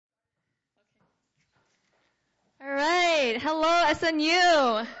All right. Hello,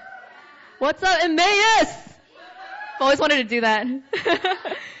 SNU. What's up, Emmaus? Always wanted to do that.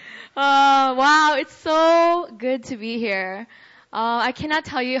 Wow, it's so good to be here. I cannot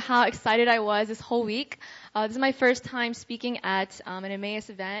tell you how excited I was this whole week. This is my first time speaking at an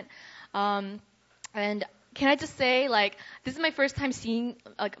Emmaus event. And can I just say, this is my first time seeing,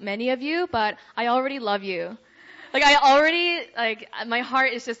 many of you, but I already love you. My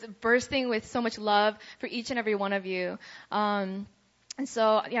heart is just bursting with so much love for each and every one of you. And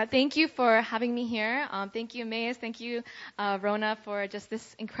so, thank you for having me here. Thank you, Emmaus. Thank you, Rona, for just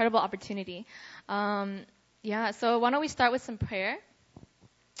this incredible opportunity. So why don't we start with some prayer?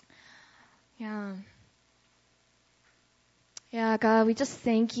 Yeah, God, we just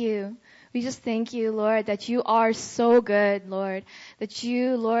thank you. We just thank you, Lord, that you are so good, Lord. That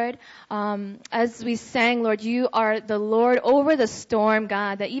you, Lord, as we sang, Lord, you are the Lord over the storm,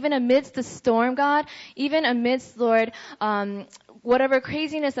 God. That even amidst the storm, God, even amidst, Lord, whatever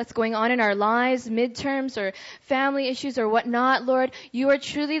craziness that's going on in our lives, midterms or family issues or whatnot, Lord, you are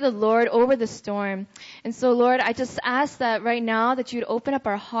truly the Lord over the storm. And so, Lord, I just ask that right now that you'd open up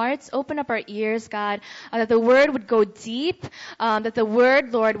our hearts, open up our ears, God, that the word would go deep, that the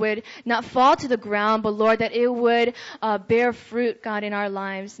word, Lord, would not fall to the ground, but Lord, that it would bear fruit, God, in our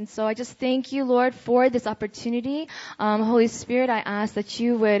lives. And so I just thank you, Lord, for this opportunity. Holy Spirit, I ask that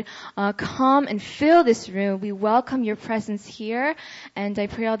you would come and fill this room. We welcome your presence here. And I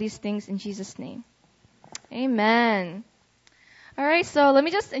pray all these things in Jesus' name. Amen. All right, so let me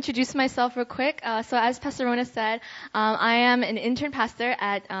just introduce myself real quick. So as Pastor Rona said, I am an intern pastor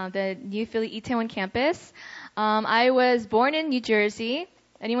at the New Philly Itaewon campus. I was born in New Jersey.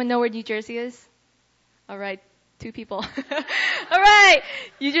 Anyone know where New Jersey is? All right, 2 people. All right,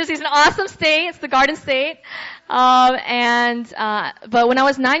 New Jersey is an awesome state. It's the Garden State. But when I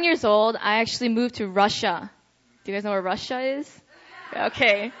was 9 years old, I actually moved to Russia. Do you guys know where Russia is?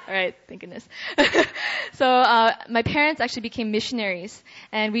 Okay. All right. Thank goodness. So, my parents actually became missionaries,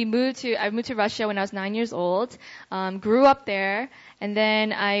 and I moved to Russia when I was 9 years old, grew up there, and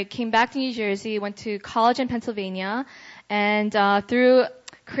then I came back to New Jersey, went to college in Pennsylvania, and, through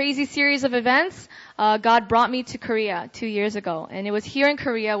crazy series of events, God brought me to Korea 2 years ago. And it was here in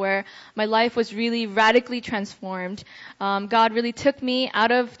Korea where my life was really radically transformed. God really took me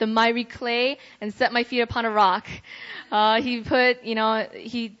out of the miry clay and set my feet upon a rock. He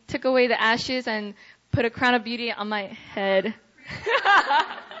took away the ashes and put a crown of beauty on my head.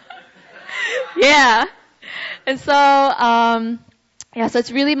 Yeah. And so, so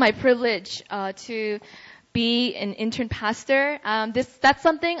it's really my privilege, to be an intern pastor. That's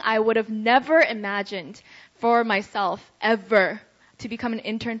something I would have never imagined for myself ever, to become an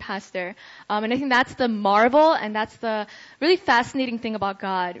intern pastor. And I think that's the marvel and that's the really fascinating thing about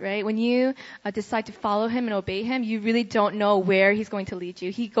God, right? When you decide to follow Him and obey Him, you really don't know where He's going to lead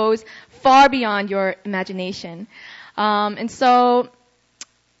you. He goes far beyond your imagination. And so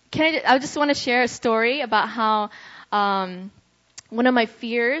I just want to share a story about how, one of my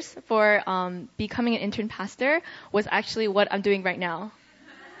fears for becoming an intern pastor was actually what I'm doing right now,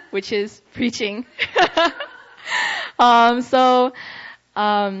 which is preaching. So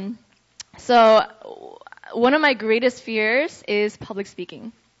one of my greatest fears is public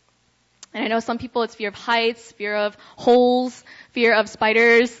speaking. And I know some people it's fear of heights, fear of holes, fear of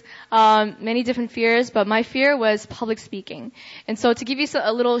spiders, many different fears, but my fear was public speaking. And so to give you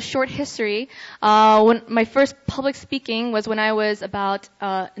a little short history, when my first public speaking was when I was about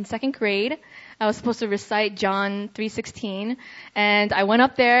in 2nd grade. I was supposed to recite John 3:16, and I went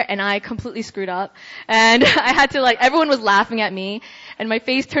up there and I completely screwed up. And I had to everyone was laughing at me, and my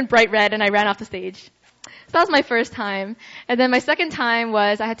face turned bright red and I ran off the stage. So that was my first time. And then my second time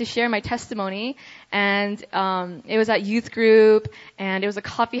was I had to share my testimony, and it was at youth group, and it was a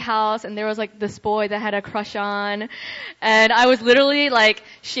coffee house, and there was this boy that I had a crush on, and I was literally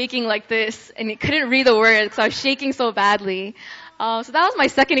shaking like this, and couldn't read the words because I was shaking so badly. So that was my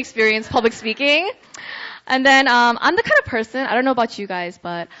second experience public speaking. And then I'm the kind of person, I don't know about you guys,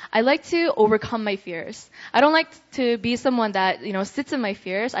 but I like to overcome my fears. I don't like to be someone that, sits in my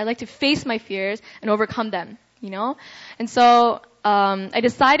fears. I like to face my fears and overcome them, And so I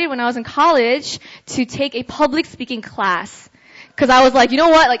decided when I was in college to take a public speaking class. Because I was like, you know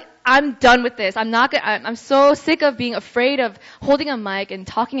what? I'm done with this. I'm so sick of being afraid of holding a mic and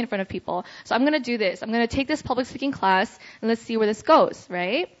talking in front of people. So I'm going to do this. I'm going to take this public speaking class and let's see where this goes,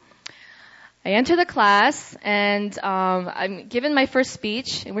 right? I enter the class, and I'm given my first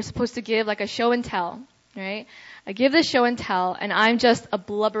speech, and we're supposed to give a show and tell. right? I give the show and tell, and I'm just a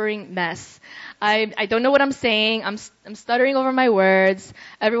blubbering mess. I don't know what I'm saying. I'm stuttering over my words.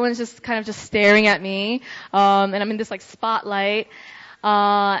 Everyone's just kind of just staring at me, and I'm in this like spotlight,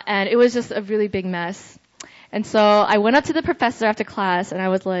 and it was just a really big mess. And so I went up to the professor after class, and I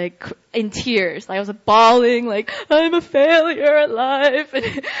was like in tears. Like, I was bawling, like, I'm a failure at life.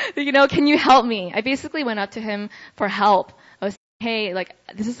 And, can you help me? I basically went up to him for help. I was saying, hey, like,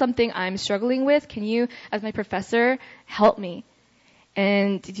 this is something I'm struggling with. Can you, as my professor, help me?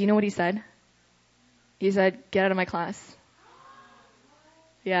 And do you know what he said? He said, get out of my class.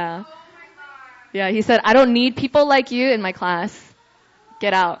 Yeah. Yeah, he said, I don't need people like you in my class.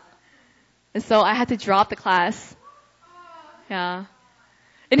 Get out. And so I had to drop the class. Yeah.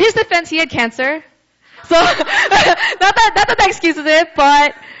 In his defense, he had cancer. So, not that excuses it,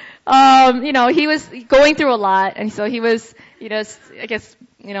 but, he was going through a lot. And so he was, I guess,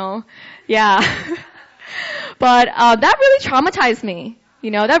 yeah. But, that really traumatized me.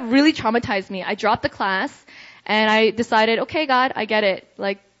 That really traumatized me. I dropped the class and I decided, okay, God, I get it.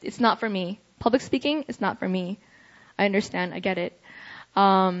 Like, it's not for me. Public speaking is not for me. I understand. I get it.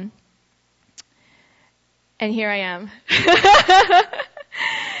 And here I am.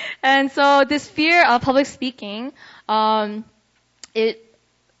 And so this fear of public speaking, it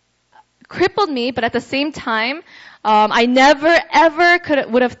crippled me, but at the same time, I never ever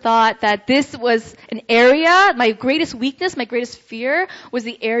would have thought that this was an area, my greatest weakness, my greatest fear was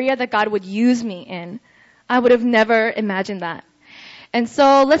the area that God would use me in. I would have never imagined that. And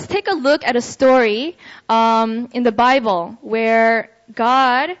so let's take a look at a story, in the Bible where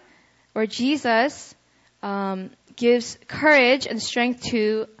God, or Jesus, gives courage and strength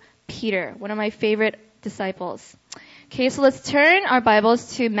to Peter, one of my favorite disciples. Okay, so let's turn our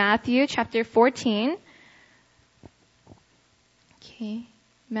Bibles to Matthew chapter 14. Okay,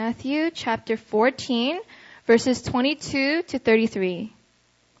 Matthew chapter 14, verses 22 to 33.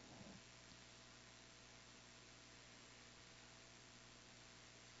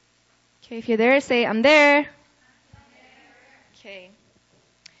 Okay, if you're there, say, I'm there. Okay.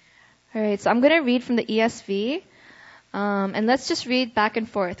 Alright, so I'm going to read from the ESV, and let's just read back and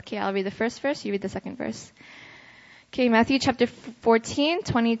forth. Okay, I'll read the first verse, you read the second verse. Okay, Matthew chapter 14,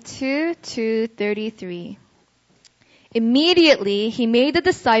 22 to 33. Immediately he made the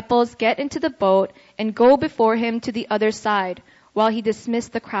disciples get into the boat and go before him to the other side, while he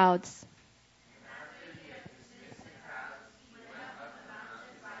dismissed the crowds.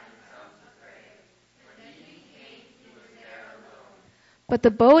 But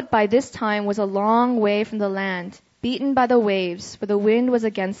the boat by this time was a long way from the land, beaten by the waves, for the wind was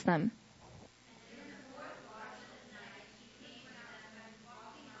against them.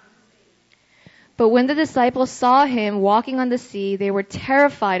 But when the disciples saw him walking on the sea, they were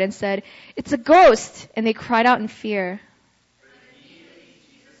terrified and said, "It's a ghost!" And they cried out in fear.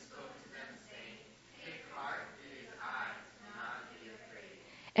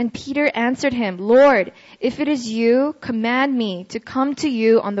 And Peter answered him, "Lord, if it is you, command me to come to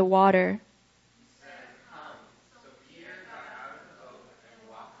you on the water." He said, "Come." So Peter got out of the boat and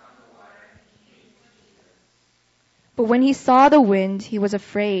walked on the water and came to Jesus. But when he saw the wind, he was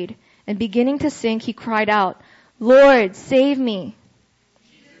afraid, and beginning to sink, he cried out, "Lord, save me."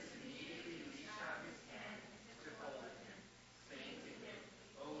 Jesus immediately reached out his hand and took hold of him, saying to him,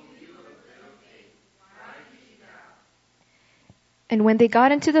 "O you of little faith, why did you doubt?" And when they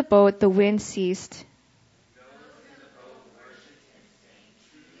got into the boat, the wind ceased. Those in the boat worshipped him, saying,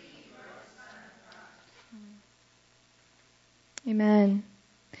 "Truly you are the Son of God." Amen.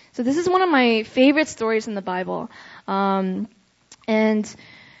 So this is one of my favorite stories in the Bible. And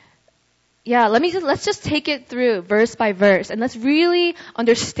yeah, let's just take it through verse by verse and let's really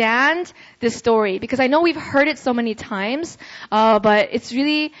understand this story, because I know we've heard it so many times, but it's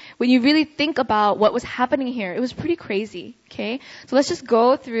really, when you really think about what was happening here, it was pretty crazy. Okay? So let's just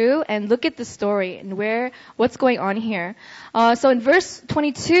go through and look at the story and what's going on here. So in verse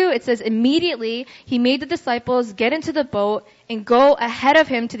 22, it says, immediately he made the disciples get into the boat and go ahead of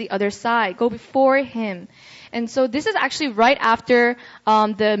him to the other side, go before him. And so this is actually right after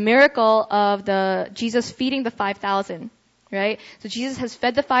the miracle of Jesus feeding the 5,000, right? So Jesus has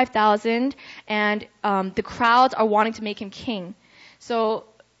fed the 5,000, and the crowds are wanting to make him king. So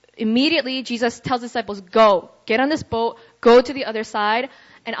immediately Jesus tells the disciples, "Go, get on this boat, go to the other side,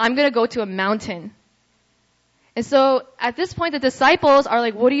 and I'm going to go to a mountain." And so at this point, the disciples are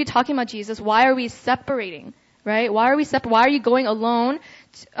like, "What are you talking about, Jesus? Why are we separating?" Right? Why are you going alone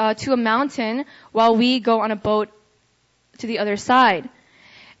to a mountain while we go on a boat to the other side?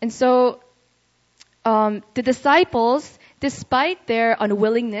 And so, the disciples, despite their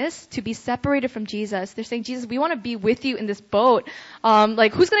unwillingness to be separated from Jesus, they're saying, Jesus, we want to be with you in this boat.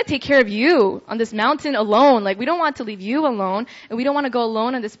 Who's going to take care of you on this mountain alone? Like, we don't want to leave you alone, and we don't want to go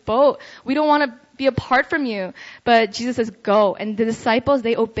alone on this boat. We don't want to be apart from you. But Jesus says, go. And the disciples,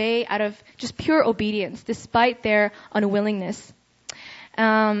 they obey out of just pure obedience, despite their unwillingness.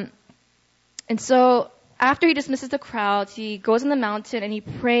 And so, after he dismisses the crowds, he goes on the mountain and he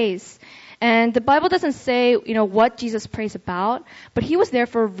prays. And the Bible doesn't say, what Jesus prays about, but he was there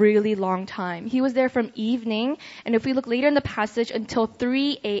for a really long time. He was there from evening, and if we look later in the passage, until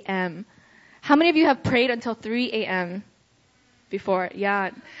 3 a.m. How many of you have prayed until 3 a.m. before?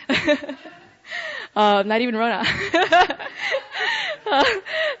 Yeah. Not even Rona.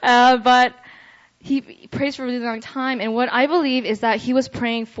 But he prays for a really long time, and what I believe is that he was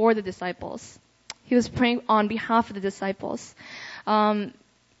praying for the disciples. He was praying on behalf of the disciples.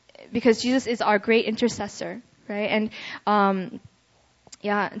 Because Jesus is our great intercessor, right? And,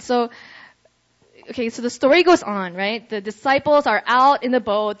 and so the story goes on, right? The disciples are out in the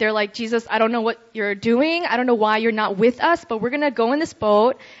boat. They're like, Jesus, I don't know what you're doing. I don't know why you're not with us, but we're gonna go in this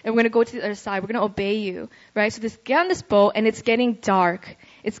boat and we're gonna go to the other side. We're gonna obey you, right? So get on this boat and it's getting dark.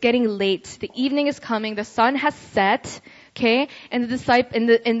 It's getting late. The evening is coming. The sun has set. Okay, and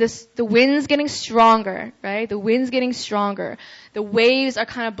the wind's getting stronger, right? The wind's getting stronger. The waves are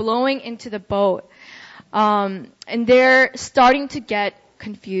kind of blowing into the boat, and they're starting to get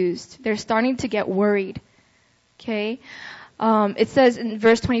confused. They're starting to get worried. Okay, it says in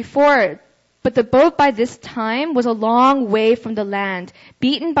verse 24, but the boat by this time was a long way from the land,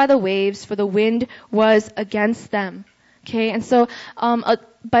 beaten by the waves, for the wind was against them. Okay, and so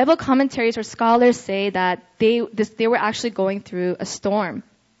Bible commentaries or scholars say that they were actually going through a storm.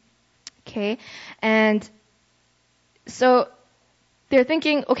 Okay, and so they're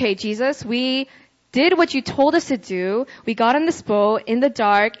thinking, okay, Jesus, we did what you told us to do. We got on this boat in the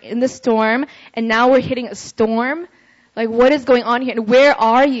dark, in the storm, and now we're hitting a storm. Like, what is going on here? And where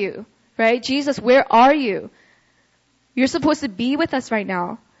are you? Right? Jesus, where are you? You're supposed to be with us right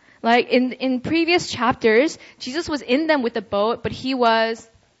now. Like in previous chapters, Jesus was in them with the boat, but he was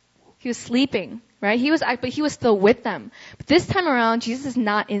sleeping, right? But he was still with them. But this time around, Jesus is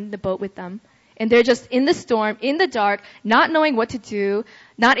not in the boat with them. And they're just in the storm, in the dark, not knowing what to do,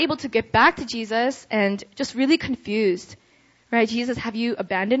 not able to get back to Jesus, and just really confused. Right? Jesus, have you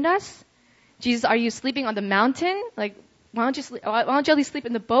abandoned us? Jesus, are you sleeping on the mountain? Like, why don't you at least sleep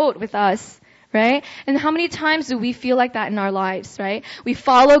in the boat with us? Right? And how many times do we feel like that in our lives, right? We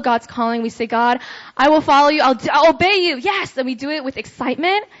follow God's calling. We say, God, I will follow you. I'll obey you. Yes. And we do it with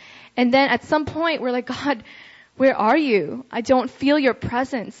excitement. And then at some point, we're like, God, where are you? I don't feel your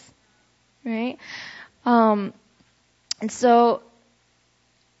presence. Right? And so,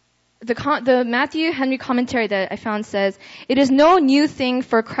 the Matthew Henry commentary that I found says, it is no new thing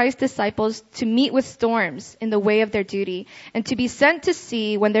for Christ's disciples to meet with storms in the way of their duty, and to be sent to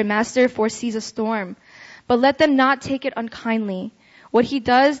sea when their master foresees a storm. But let them not take it unkindly. What he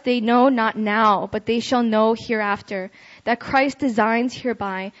does they know not now, but they shall know hereafter, that Christ designs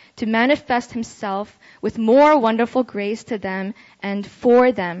hereby to manifest himself with more wonderful grace to them and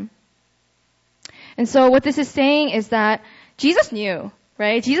for them. And so what this is saying is that Jesus knew.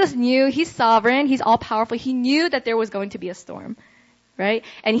 Right? Jesus knew he's sovereign, he's all powerful. He knew that there was going to be a storm. Right?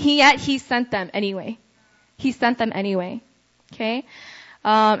 And yet he sent them anyway. He sent them anyway. Okay?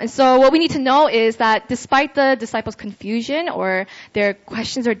 And so what we need to know is that despite the disciples' confusion or their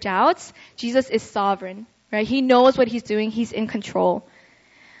questions or doubts, Jesus is sovereign. Right? He knows what he's doing. He's in control.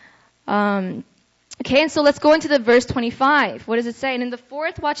 Okay, and so let's go into the verse 25. What does it say? And in the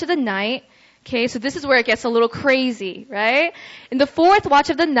fourth watch of the night, okay, so this is where it gets a little crazy, right? In the fourth watch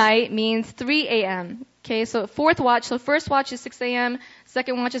of the night means 3 a.m. Okay, so fourth watch, so first watch is 6 a.m.,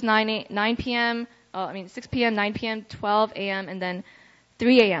 second watch is 9 p.m., 6 p.m., 9 p.m., 12 a.m., and then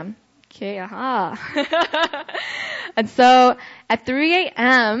 3 a.m. Okay, And so at 3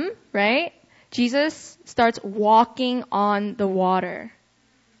 a.m., right, Jesus starts walking on the water.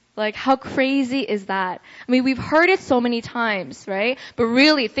 Like, how crazy is that? I mean, we've heard it so many times, right? But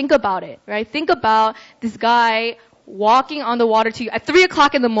really, think about it, right? Think about this guy walking on the water to you at 3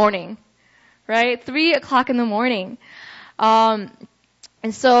 o'clock in the morning, right? 3 o'clock in the morning. And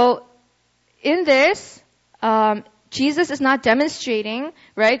so, in this, Jesus is not demonstrating,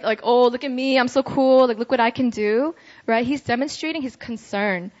 right? Like, oh, look at me, I'm so cool, like, look what I can do, right? He's demonstrating his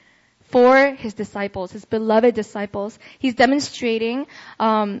concern for his disciples, his beloved disciples. He's demonstrating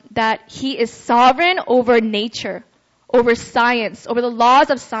that he is sovereign over nature, over science, over the laws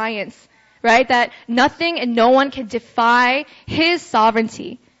of science, right? That nothing and no one can defy his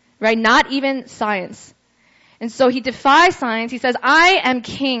sovereignty, right? Not even science. And so he defies science. He says, I am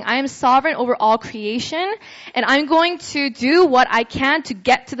king. I am sovereign over all creation. And I'm going to do what I can to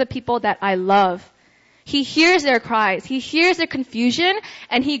get to the people that I love. He hears their cries. He hears their confusion,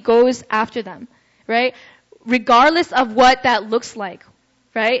 and he goes after them, right? Regardless of what that looks like,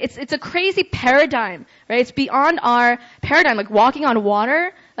 right? It's a crazy paradigm, right? It's beyond our paradigm, like walking on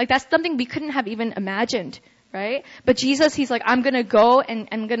water. Like that's something we couldn't have even imagined, right? But Jesus, he's like, I'm gonna go and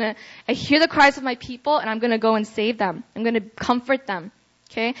I hear the cries of my people, and I'm gonna go and save them. I'm gonna comfort them.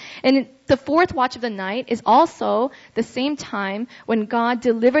 Okay? And the fourth watch of the night is also the same time when God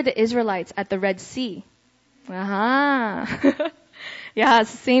delivered the Israelites at the Red Sea. Aha. Yeah,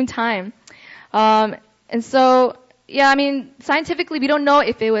 it's the same time. And so, yeah, I mean, scientifically, we don't know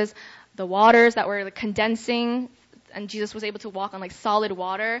if it was the waters that were like condensing and Jesus was able to walk on like solid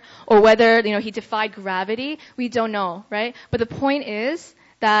water, or whether, he defied gravity. We don't know, right? But the point is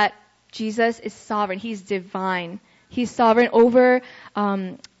that Jesus is sovereign. He's divine. He's sovereign over,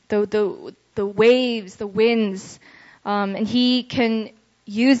 the waves, the winds, and he can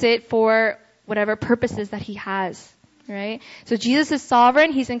use it for whatever purposes that he has, right? So Jesus is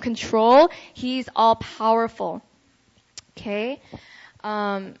sovereign. He's in control. He's all powerful. Okay?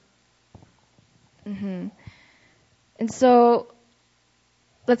 And so,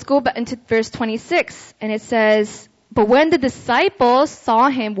 let's go back into verse 26. And it says, but when the disciples saw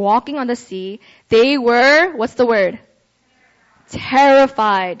him walking on the sea, they were, what's the word?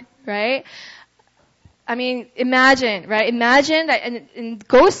 Terrified, right? I mean, imagine, right? Imagine that, and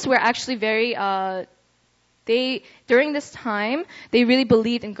ghosts were actually very, during this time, they really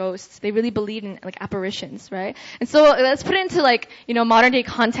believed in ghosts. They really believed in, like, apparitions, right? And so, let's put it into, like, modern day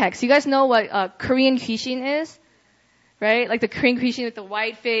context. You guys know what, Korean Kishin is? Right? Like the Korean Christian with the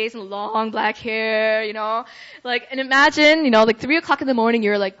white face and long black hair, Like, and imagine, like 3 o'clock in the morning,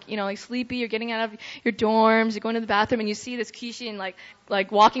 you're like, like sleepy, you're getting out of your dorms, you're going to the bathroom, and you see this Christian like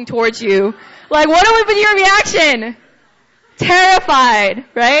walking towards you. Like, what would be your reaction? Terrified,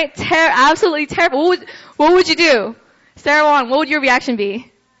 right? Absolutely terrified. What would you do? Sarah Wong, what would your reaction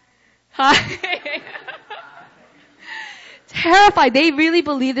be? Hi. Terrified. They really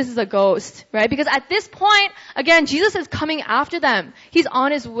believe this is a ghost, right? Because at this point, again, Jesus is coming after them. He's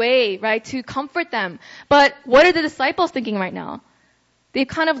on his way, right, to comfort them. But what are the disciples thinking right now? They've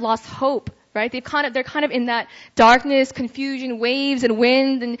kind of lost hope, right? They're kind of in that darkness, confusion, waves and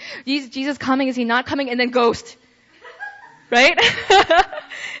wind, and Jesus coming, is he not coming? And then ghost. Right?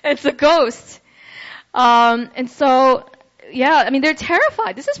 It's a ghost. And so, yeah, I mean, they're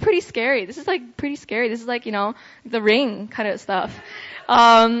terrified. This is pretty scary. This is pretty scary. This is the Ring kind of stuff.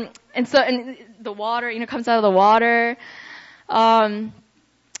 And the water, comes out of the water. And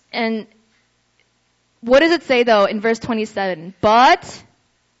what does it say though in verse 27? But,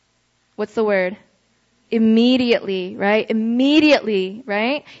 what's the word? Immediately, right? Immediately,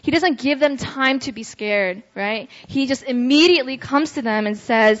 right? He doesn't give them time to be scared, right? He just immediately comes to them and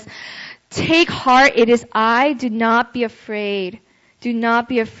says, take heart, it is I. Do not be afraid. Do not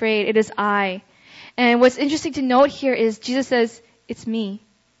be afraid. It is I. And what's interesting to note here is Jesus says, it's me.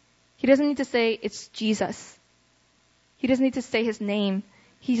 He doesn't need to say, it's Jesus. He doesn't need to say his name.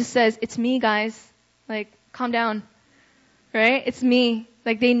 He just says, it's me, guys. Like, calm down. Right? It's me.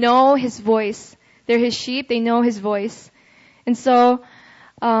 Like, they know his voice. They're his sheep. They know his voice. And so,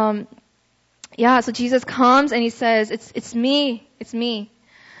 so Jesus comes and he says, it's me. It's me.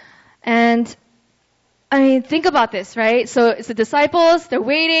 And, I mean, think about this, right? So it's the disciples, they're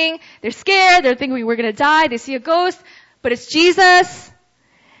waiting, they're scared, they're thinking we're gonna die, they see a ghost, but it's Jesus.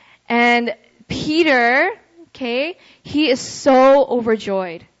 And Peter, okay, he is so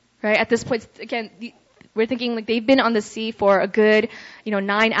overjoyed, right? At this point, again, we're thinking like they've been on the sea for a good,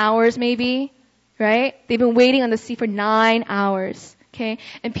 9 hours maybe, right? They've been waiting on the sea for 9 hours, okay?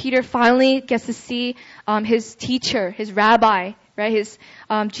 And Peter finally gets to see, his teacher, his rabbi, right? His,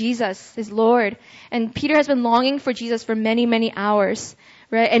 Jesus, his Lord. And Peter has been longing for Jesus for many, many hours,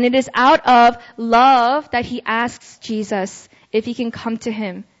 right? And it is out of love that he asks Jesus if he can come to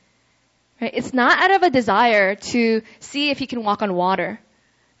him, right? It's not out of a desire to see if he can walk on water.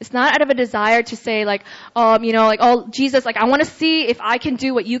 It's not out of a desire to say Jesus, I want to see if I can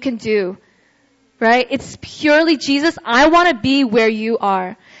do what you can do, right? It's purely, Jesus, I want to be where you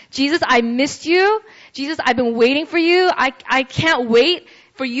are. Jesus, I missed you. Jesus, I've been waiting for you. I can't wait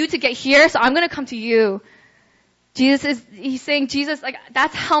for you to get here, so I'm gonna come to you. He's saying, Jesus,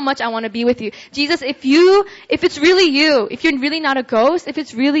 that's how much I want to be with you. Jesus, if it's really you, if you're really not a ghost, if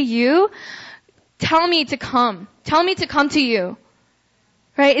it's really you, tell me to come. Tell me to come to you.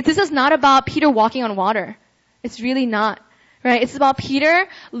 Right? This is not about Peter walking on water. It's really not. Right? It's about Peter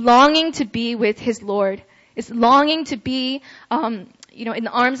longing to be with his Lord. It's longing to be, in the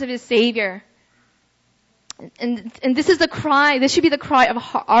arms of his Savior. And this is the cry. This should be the cry of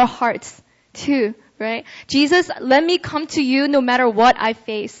our hearts too, right? Jesus, let me come to you no matter what I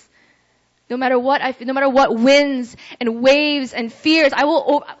face. No matter what winds and waves and fears,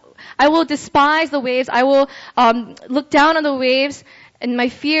 I will despise the waves. I will look down on the waves and my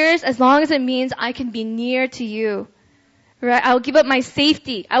fears as long as it means I can be near to you. Right? I will give up my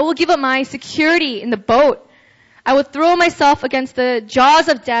safety. I will give up my security in the boat. I will throw myself against the jaws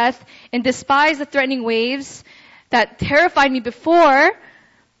of death and despise the threatening waves that terrified me before,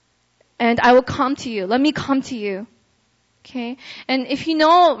 and I will come to you. Let me come to you. Okay? And if you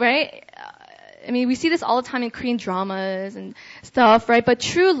know, right, we see this all the time in Korean dramas and stuff, right? But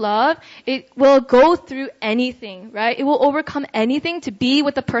true love, it will go through anything, right? It will overcome anything to be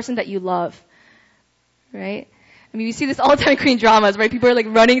with the person that you love, right? We see this all the time in Korean dramas, right? People are like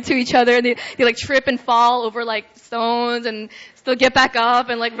running to each other and they like trip and fall over like stones and still get back up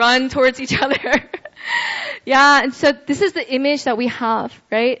and like run towards each other. Yeah, and so this is the image that we have,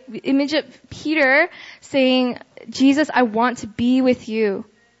 right? The image of Peter saying, Jesus, I want to be with you.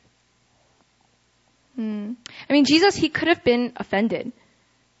 Jesus, he could have been offended,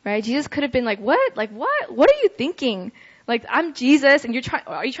 right? Jesus could have been like, what? Like, what? What are you thinking? Like, I'm Jesus and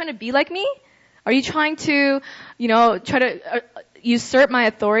are you trying to be like me? Are you trying to, try to usurp my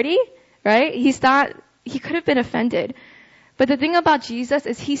authority? Right? He could have been offended. But the thing about Jesus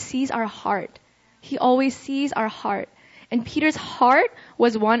is he sees our heart. He always sees our heart. And Peter's heart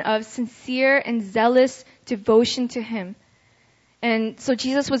was one of sincere and zealous devotion to him. And so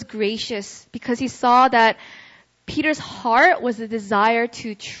Jesus was gracious because he saw that Peter's heart was the desire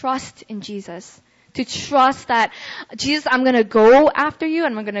to trust in Jesus. To trust that, Jesus, I'm going to go after you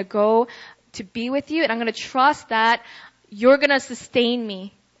and I'm going to go to be with you and I'm going to trust that you're going to sustain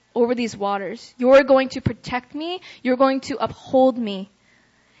me over these waters. You're going to protect me. You're going to uphold me.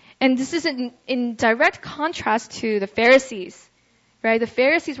 And this is in direct contrast to the Pharisees. Right? The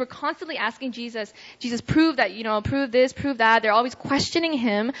Pharisees were constantly asking Jesus, prove that, prove this, prove that. They're always questioning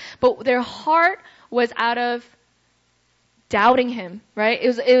him, but their heart was out of doubting him, right?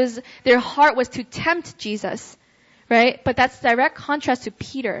 Their heart was to tempt Jesus, right? But that's direct contrast to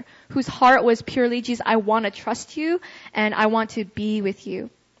Peter, whose heart was purely, Jesus, I want to trust you and I want to be with you.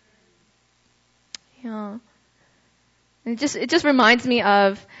 Yeah. And it just reminds me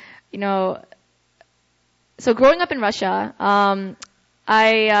of, so growing up in Russia,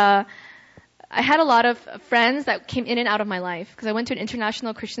 I had a lot of friends that came in and out of my life because I went to an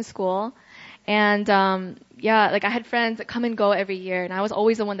international Christian school, and I had friends that come and go every year, and I was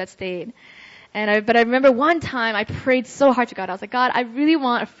always the one that stayed. But I remember one time I prayed so hard to God. I was like, God, I really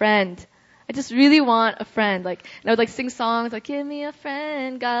want a friend. I just really want a friend. And I would sing songs like, give me a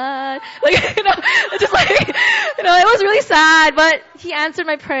friend, God. It was really sad, but he answered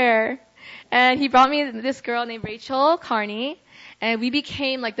my prayer. And he brought me this girl named Rachel Carney, and we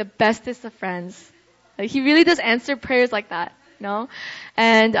became the bestest of friends. He really does answer prayers like that,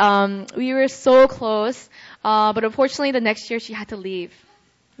 And we were so close, but unfortunately the next year she had to leave.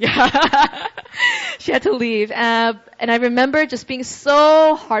 Yeah, she had to leave, and I remember just being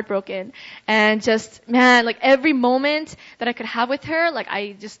so heartbroken, and just every moment that I could have with her,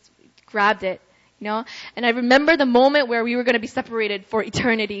 I just grabbed it. And I remember the moment where we were going to be separated for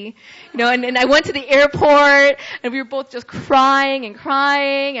eternity, and I went to the airport and we were both just crying,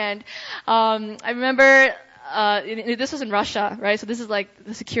 and I remember, this was in Russia, right? So this is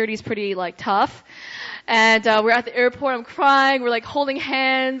the security is pretty tough. And, we're at the airport, I'm crying, we're holding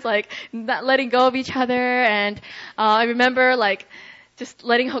hands, not letting go of each other, and, I remember just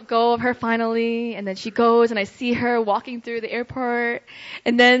letting go of her finally, and then she goes and I see her walking through the airport,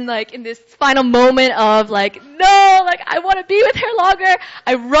 and then in this final moment of no, I want to be with her longer,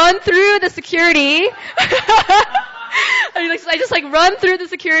 I run through the security. I just run through the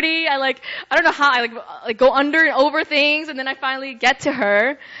security, I don't know how, I go under and over things, and then I finally get to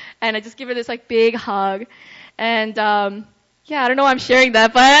her, and I just give her this big hug, and I don't know why I'm sharing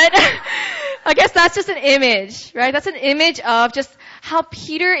that, but I guess that's just an image, right? That's an image of just how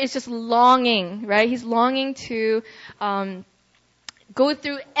Peter is just longing, right? He's longing to go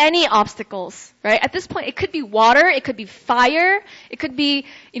through any obstacles, right? At this point, it could be water, it could be fire, it could be,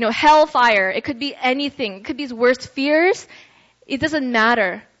 hellfire, it could be anything, it could be his worst fears. It doesn't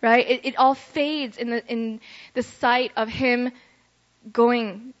matter, right? It all fades in the sight of him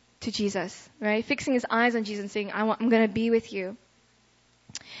going to Jesus, right? Fixing his eyes on Jesus and saying, I'm going to be with you.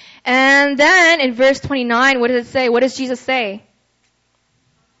 And then in verse 29, what does it say? What does Jesus say?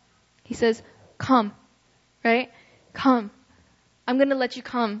 He says, come, right? Come. I'm going to let you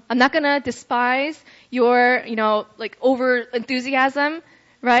come. I'm not going to despise your, over enthusiasm,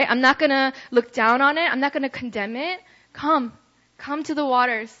 right? I'm not going to look down on it. I'm not going to condemn it. Come to the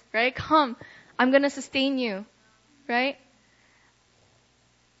waters, right? Come. I'm going to sustain you, right?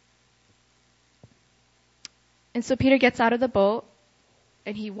 And so Peter gets out of the boat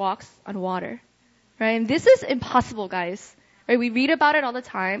and he walks on water, right? And this is impossible, guys, right? We read about it all the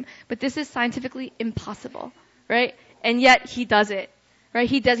time, but this is scientifically impossible, right? And yet he does it, right?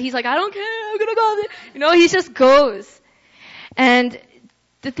 He's like, I don't care, I'm gonna go. He just goes. And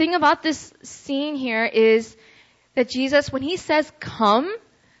the thing about this scene here is that Jesus, when he says come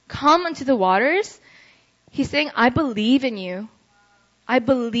unto the waters, he's saying, I believe in you. I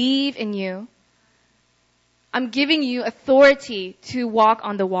believe in you. I'm giving you authority to walk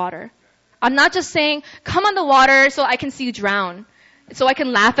on the water. I'm not just saying, come on the water so I can see you drown, so I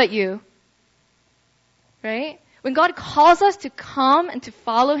can laugh at you. Right? When God calls us to come and to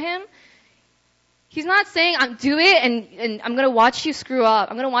follow Him, He's not saying, do it and I'm going to watch you screw up.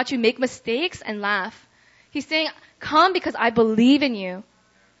 I'm going to watch you make mistakes and laugh. He's saying, come because I believe in you.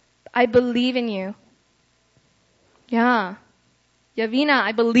 I believe in you. Yeah. Yavina,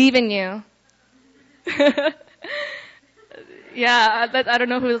 I believe in you. Yeah, I don't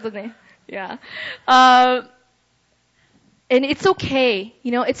know who's the name. Yeah. And it's okay.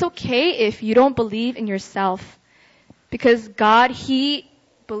 It's okay if you don't believe in yourself. Because God, He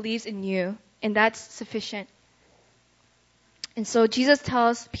believes in you. And that's sufficient. And so Jesus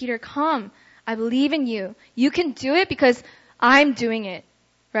tells Peter, come, I believe in you. You can do it because I'm doing it.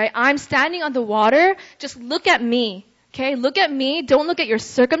 Right? I'm standing on the water. Just look at me. Okay? Look at me. Don't look at your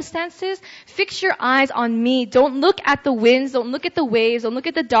circumstances. Fix your eyes on me. Don't look at the winds. Don't look at the waves. Don't look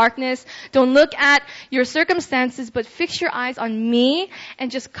at the darkness. Don't look at your circumstances, but fix your eyes on me and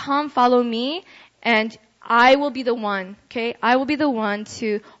just come follow me, and I will be the one. Okay? I will be the one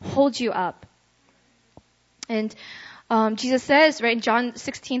to hold you up. And Jesus says, right, in John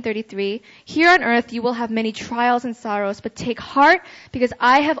 16:33, here on earth you will have many trials and sorrows, but take heart because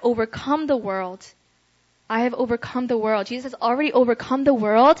I have overcome the world. I have overcome the world. Jesus has already overcome the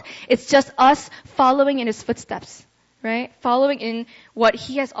world. It's just us following in His footsteps, right? Following in what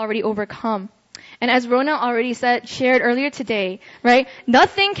He has already overcome. And as Rona already shared earlier today, right?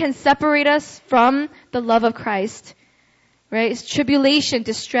 Nothing can separate us from the love of Christ. Right? It's tribulation,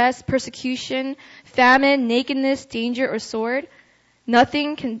 distress, persecution, famine, nakedness, danger, or sword.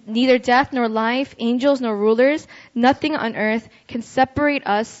 Nothing can, neither death nor life, angels nor rulers, nothing on earth can separate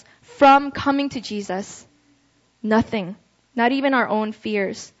us from coming to Jesus. Nothing. Not even our own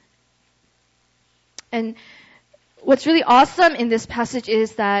fears. And what's really awesome in this passage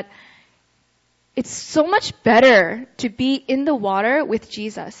is that it's so much better to be in the water with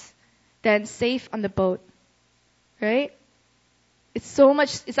Jesus than safe on the boat. Right?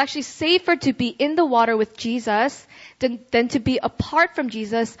 It's actually safer to be in the water with Jesus than to be apart from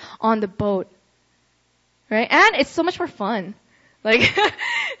Jesus on the boat. Right? And it's so much more fun. How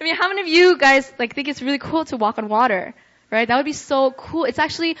many of you guys, think it's really cool to walk on water? Right? That would be so cool. It's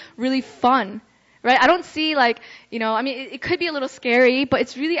actually really fun. Right? I don't see it could be a little scary, but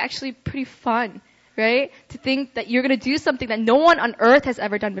it's really actually pretty fun. Right? To think that you're gonna do something that no one on earth has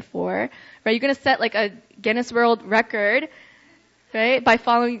ever done before. Right? You're gonna set a Guinness World Record. Right? By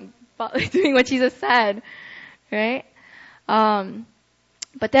doing what Jesus said. Right?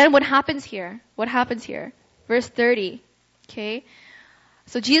 But then what happens here? Verse 30. Okay?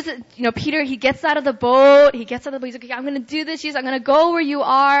 So Jesus, Peter, he gets out of the boat. He's like, okay, I'm gonna do this, Jesus. I'm gonna go where you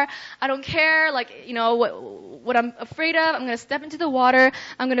are. I don't care, what I'm afraid of. I'm gonna step into the water.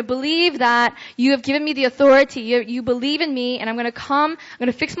 I'm gonna believe that you have given me the authority. You believe in me, and I'm gonna come. I'm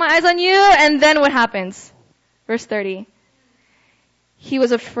gonna fix my eyes on you, and then what happens? Verse 30. He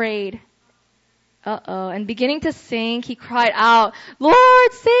was afraid. And beginning to sink, he cried out,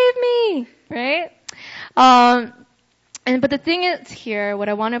 Lord, save me! Right? But the thing is here, what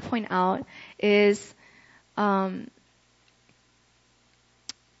I want to point out is, what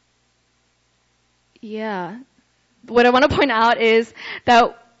I want to point out is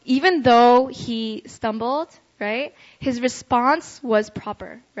that even though he stumbled, right, his response was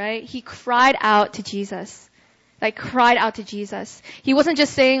proper, right? He cried out to Jesus. Cried out to Jesus. He wasn't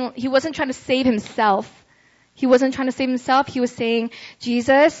trying to save himself. He was saying,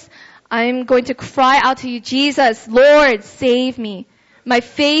 Jesus, I'm going to cry out to you, Jesus, Lord, save me. My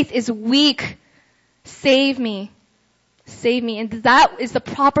faith is weak. Save me. Save me. And that is the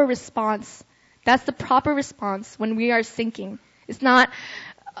proper response. That's the proper response when we are sinking. It's not,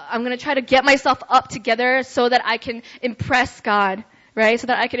 I'm going to try to get myself up together so that I can impress God. right? So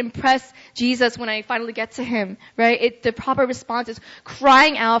that I can impress Jesus when I finally get to him, right? The proper response is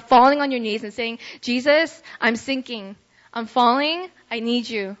crying out, falling on your knees and saying, Jesus, I'm sinking. I'm falling. I need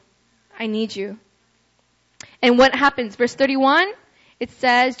you. I need you. And what happens? Verse 31, it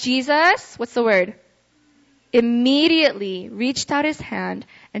says, Jesus, what's the word? Immediately reached out his hand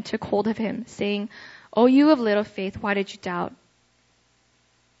and took hold of him, saying, "Oh, you of little faith, why did you doubt?"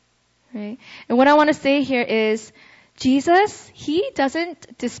 Right? And what I want to say here is, Jesus, he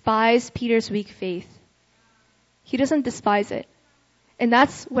doesn't despise Peter's weak faith. He doesn't despise it. And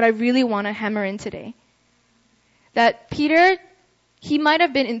that's what I really want to hammer in today. That Peter, he might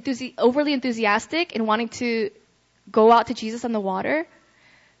have been overly enthusiastic in wanting to go out to Jesus on the water,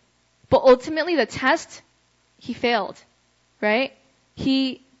 but ultimately the test, he failed, right?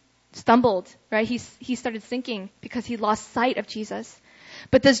 He stumbled, right? He started sinking because he lost sight of Jesus.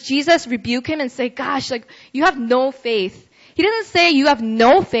 But does Jesus rebuke him and say, gosh, like, you have no faith? He doesn't say you have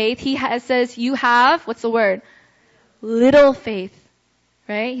no faith. He says you have, what's the word? Little faith,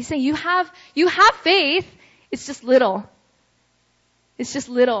 right? He's saying you have faith. It's just little. It's just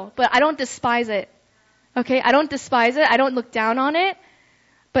little. But I don't despise it. Okay? I don't despise it. I don't look down on it.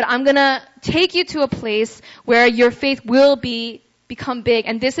 But I'm gonna take you to a place where your faith will become big.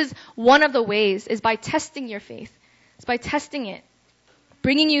 And this is one of the ways, is by testing your faith. It's by testing it.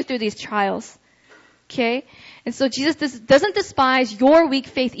 Bringing you through these trials. Okay? And so Jesus doesn't despise your weak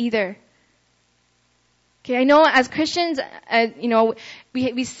faith either. Okay, I know as Christians,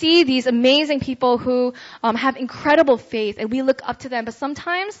 we see these amazing people who have incredible faith, and we look up to them. But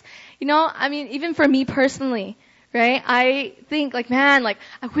sometimes, even for me personally, right, I think man, I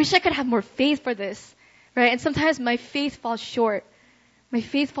wish I could have more faith for this, right? And sometimes my faith falls short. My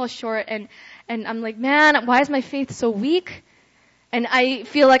faith falls short, and I'm like, man, why is my faith so weak? And I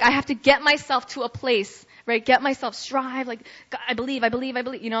feel like I have to get myself to a place, right? Get myself strive, God, I believe,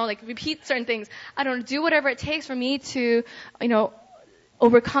 repeat certain things. I don't do whatever it takes for me to,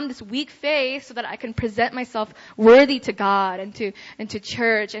 overcome this weak faith so that I can present myself worthy to God and to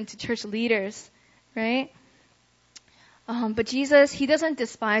church and to church leaders, right? But Jesus, he doesn't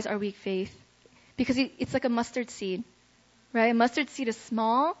despise our weak faith because it's like a mustard seed, right? A mustard seed is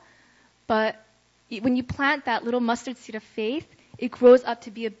small, but when you plant that little mustard seed of faith, it grows up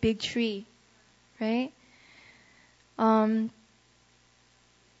to be a big tree, right? But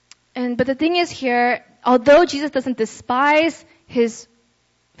the thing is here, although Jesus doesn't despise his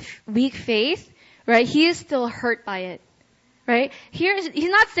weak faith, right? He is still hurt by it, right? Here, he's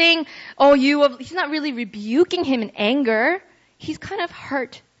not saying, he's not really rebuking him in anger. He's kind of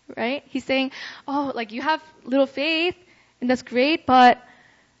hurt, right? He's saying, you have little faith, and that's great, but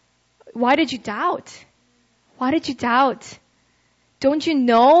why did you doubt? Why did you doubt? Don't you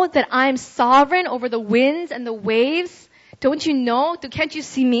know that I'm sovereign over the winds and the waves? Don't you know? Can't you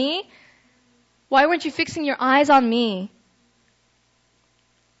see me? Why weren't you fixing your eyes on me?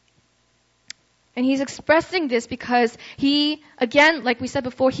 And he's expressing this because he, again, like we said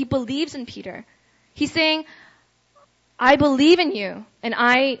before, he believes in Peter. He's saying, I believe in you, and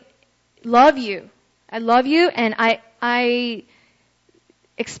I love you. I love you, and I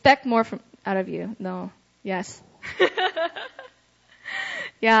expect more out of you. No. Yes.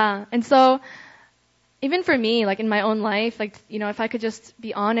 Yeah. And so, even for me, in my own life, if I could just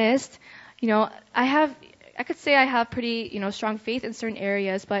be honest, I could say I have pretty, strong faith in certain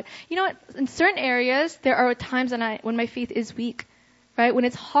areas, but, in certain areas, there are times when my faith is weak, right? When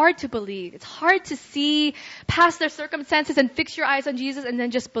it's hard to believe. It's hard to see past their circumstances and fix your eyes on Jesus and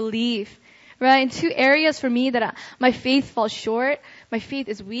then just believe, right? And two areas for me that my faith falls short, my faith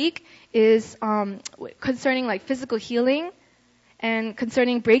is weak, is, concerning physical healing and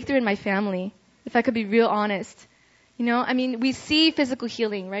concerning breakthrough in my family, if I could be real honest. We see physical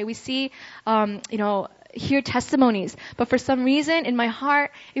healing, right? We see, hear testimonies. But for some reason, in my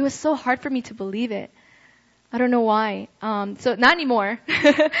heart, it was so hard for me to believe it. I don't know why. So not anymore,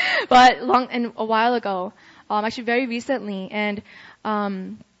 but a while ago, actually very recently. And,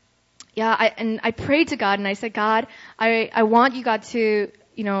 I prayed to God and I said, God, I want you, God, to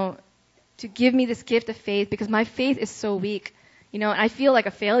give me this gift of faith because my faith is so weak. And I feel like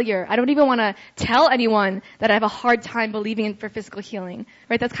a failure. I don't even want to tell anyone that I have a hard time believing for physical healing,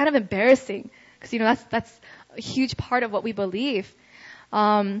 right? That's kind of embarrassing because, that's a huge part of what we believe.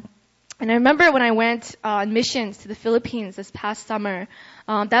 And I remember when I went on missions to the Philippines this past summer,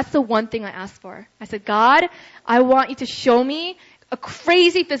 that's the one thing I asked for. I said, God, I want you to show me a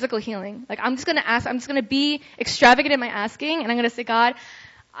crazy physical healing. I'm just going to be extravagant in my asking, and I'm going to say, God,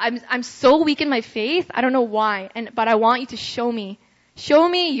 I'm so weak in my faith. I don't know why, but I want you to show me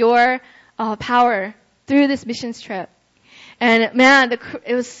your power through this missions trip. And man,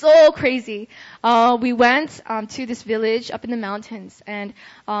 it was so crazy. We went to this village up in the mountains, and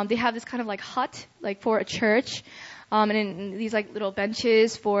they have this kind of like hut, like for a church. And in these like little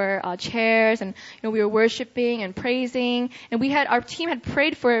benches for chairs, and we were worshiping and praising, and our team had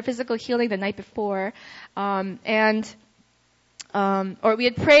prayed for physical healing the night before, or we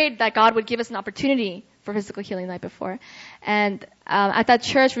had prayed that God would give us an opportunity for physical healing the night before. And at that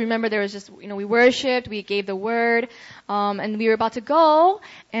church, remember, there was just we worshipped, we gave the word, and we were about to go,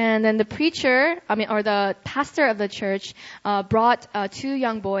 and then the the pastor of the church brought 2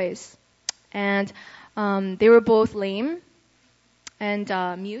 young boys, and they were both lame and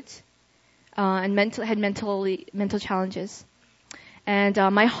mute, and had mental challenges. And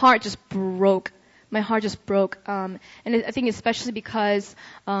my heart just broke. My heart just broke. And I think especially because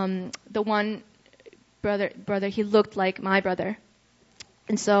the one brother, he looked like my brother.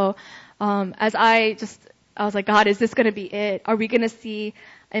 And so as I was like, God, is this going to be it? Am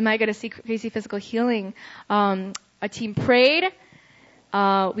I going to see crazy physical healing? Our team prayed.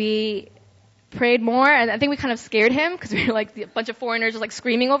 We prayed more, and I think we kind of scared him because we were like a bunch of foreigners just like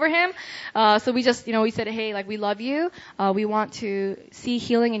screaming over him. So we just, we said, hey, like, we love you. We want to see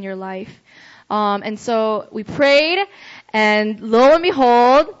healing in your life. And so we prayed, and lo and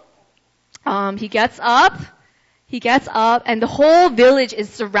behold, he gets up, and the whole village is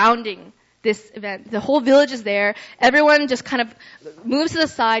surrounding this event. The whole village is there. Everyone just kind of moves to the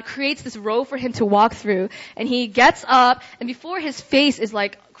side, creates this row for him to walk through, and he gets up, and before his face is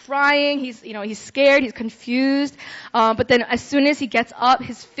like crying, he's scared, he's confused, but then as soon as he gets up,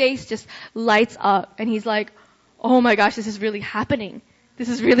 his face just lights up, and he's like, oh my gosh, this is really happening. This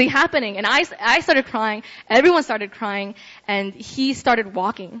is really happening. And I started crying, everyone started crying, and he started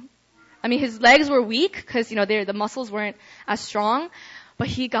walking. I mean, his legs were weak because, the muscles weren't as strong, but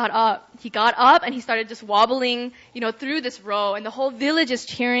he got up. He got up and he started just wobbling, through this row, and the whole village is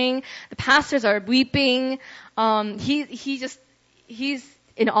cheering. The pastors are weeping. He's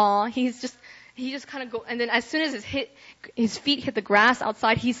in awe. He just kind of go, and then as soon as his feet hit the grass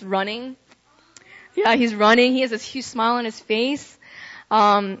outside, he's running. Yeah, he's running. He has this huge smile on his face.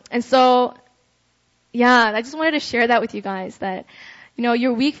 And so, yeah, I just wanted to share that with you guys, that,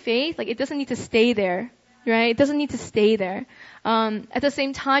 your weak faith, like, it doesn't need to stay there, right? It doesn't need to stay there. At the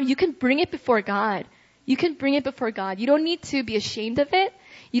same time, you can bring it before God. You can bring it before God. You don't need to be ashamed of it.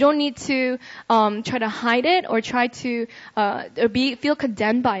 You don't need to try to hide it or try to feel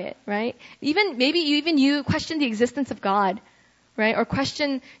condemned by it, right? Maybe you question the existence of God, right? Or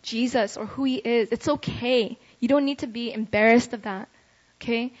question Jesus or who He is. It's okay. You don't need to be embarrassed of that,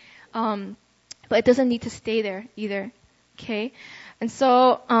 okay? But it doesn't need to stay there either, okay? And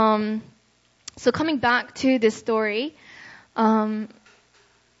so, so coming back to this story, and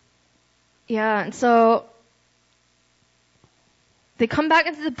so they come back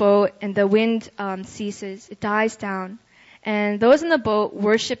into the boat, and the wind ceases. It dies down. And those in the boat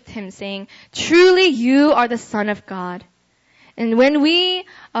worshipped Him, saying, truly you are the Son of God. And when we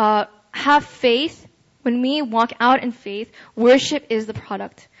have faith, when we walk out in faith, worship is the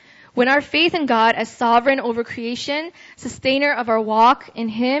product. When our faith in God as sovereign over creation, sustainer of our walk in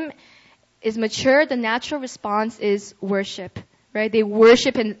Him, is mature, the natural response is worship, right? They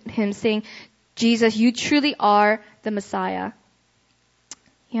worship Him, saying, Jesus, you truly are the Messiah.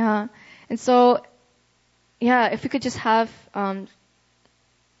 Yeah. And so, yeah, if we could just have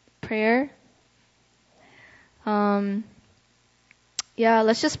prayer. Yeah,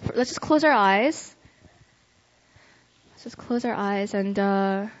 let's just close our eyes. Let's just close our eyes and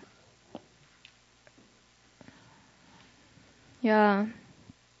yeah.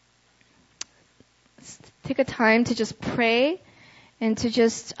 Let's take a time to just pray and to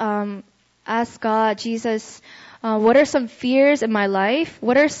just ask God, Jesus, what are some fears in my life?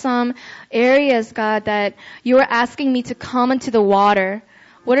 What are some areas, God, that you are asking me to come into the water?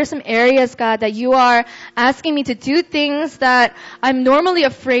 What are some areas, God, that you are asking me to do things that I'm normally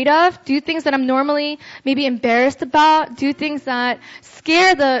afraid of, do things that I'm normally maybe embarrassed about, do things that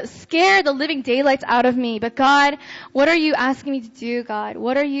scare the living daylights out of me. But God, what are you asking me to do, God?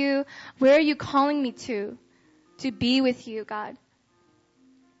 Where are you calling me to be with you, God?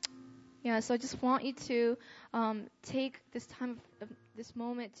 Yeah, so I just want you to take this time, this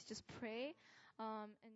moment to just pray. And